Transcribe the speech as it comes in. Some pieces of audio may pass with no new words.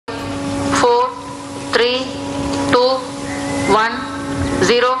3, 2, 1,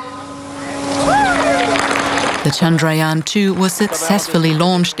 0. The Chandrayaan-2 was successfully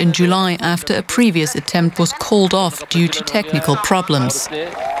launched in July after a previous attempt was called off due to technical problems.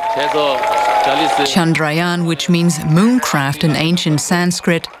 Chandrayaan, which means mooncraft in ancient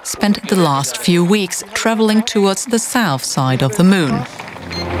Sanskrit, spent the last few weeks traveling towards the south side of the moon.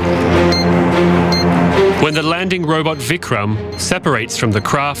 When the landing robot Vikram separates from the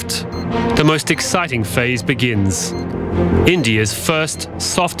craft, the most exciting phase begins. India's first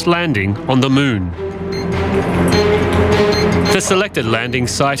soft landing on the moon. The selected landing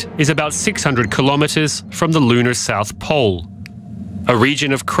site is about 600 kilometers from the lunar South Pole, a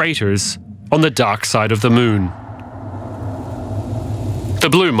region of craters on the dark side of the moon. The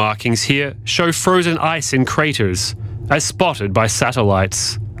blue markings here show frozen ice in craters, as spotted by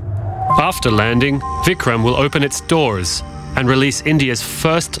satellites. After landing, Vikram will open its doors and release India's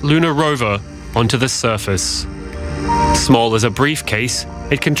first lunar rover onto the surface. Small as a briefcase,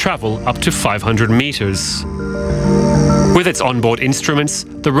 it can travel up to 500 meters. With its onboard instruments,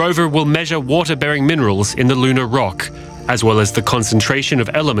 the rover will measure water-bearing minerals in the lunar rock, as well as the concentration of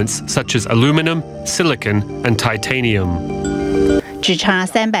elements such as aluminum, silicon, and titanium. 只差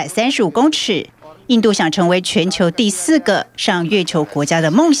335公尺，印度想成为全球第4个上月球国家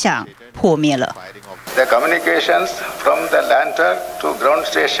的梦想破灭了。The communications from the lander to ground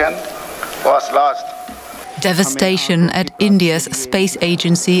station was lost. Devastation at India's space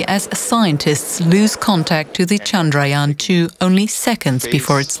agency as scientists lose contact to the Chandrayaan-2 only seconds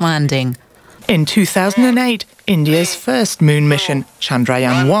before its landing. In 2008, India's first moon mission,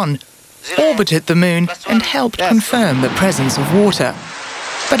 Chandrayaan-1, orbited the moon and helped confirm the presence of water.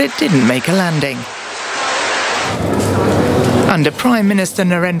 But it didn't make a landing. Under Prime Minister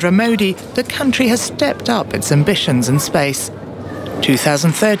Narendra Modi, the country has stepped up its ambitions in space.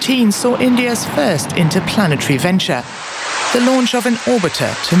 2013 saw India's first interplanetary venture, the launch of an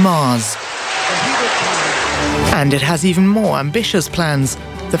orbiter to Mars. And it has even more ambitious plans.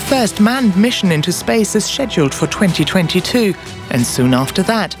 The first manned mission into space is scheduled for 2022, and soon after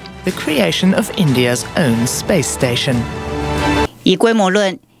that, the creation of India's own space station. 以规模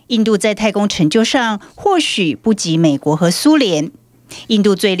论，印度在太空成就上或许不及美国和苏联。印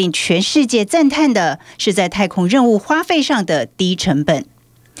度最令全世界赞叹的是在太空任务花费上的低成本，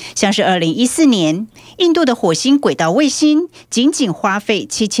像是2014年，印度的火星轨道卫星仅花费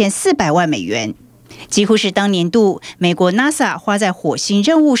7400万美元，几乎是当年度美国 NASA 花在火星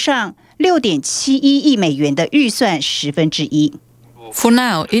任务上6.71亿美元的预算1/10。For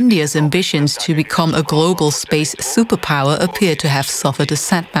now, India's ambitions to become a global space superpower appear to have suffered a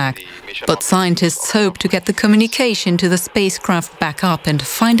setback. But scientists hope to get the communication to the spacecraft back up and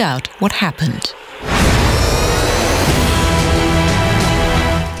find out what happened.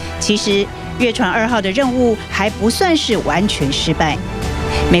 其实，月船2号的任务还不算是完全失败。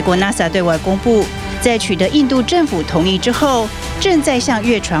美国 NASA 对外公布，在取得印度政府同意之后，正在向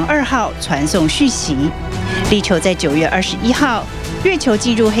月船2号传送讯息，力求在9月21号。月球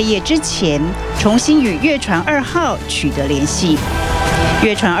进入黑夜之前，重新与月船2号取得联系。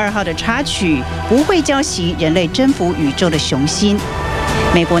月船2号的插曲不会浇熄人类征服宇宙的雄心。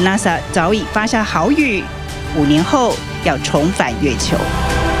美国 NASA 早已发下豪语，5年后要重返月球。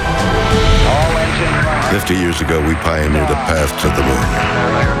50 years ago, we pioneered a path to the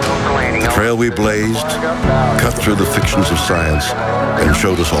moon. The trail we blazed, cut through the fictions of science, and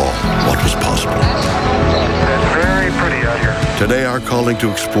showed us all what was possible. Today, our calling to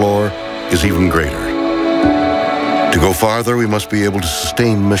explore is even greater. To go farther, we must be able to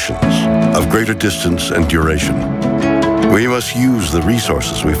sustain missions of greater distance and duration. We must use the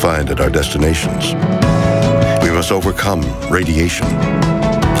resources we find at our destinations. We must overcome radiation,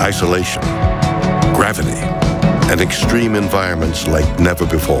 isolation, gravity, and extreme environments like never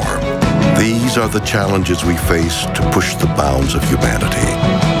before. These are the challenges we face to push the bounds of humanity.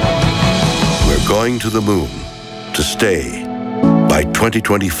 We're going to the moon to stay. By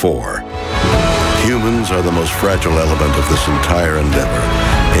 2024, humans are the most fragile element of this entire endeavor,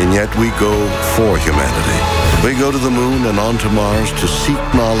 and yet we go for humanity. We go to the moon and on to Mars to seek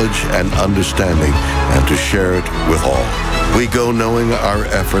knowledge and understanding and to share it with all. We go knowing our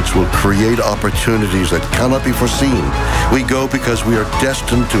efforts will create opportunities that cannot be foreseen. We go because we are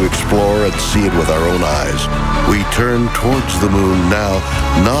destined to explore and see it with our own eyes. We turn towards the moon now,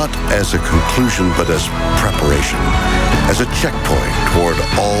 not as a conclusion, but as preparation, as a checkpoint toward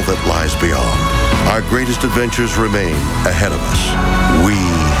all that lies beyond. Our greatest adventures remain ahead of us. We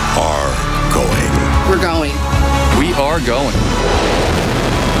are going. We're going. We are going.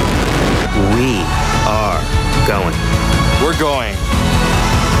 We are going. We're going.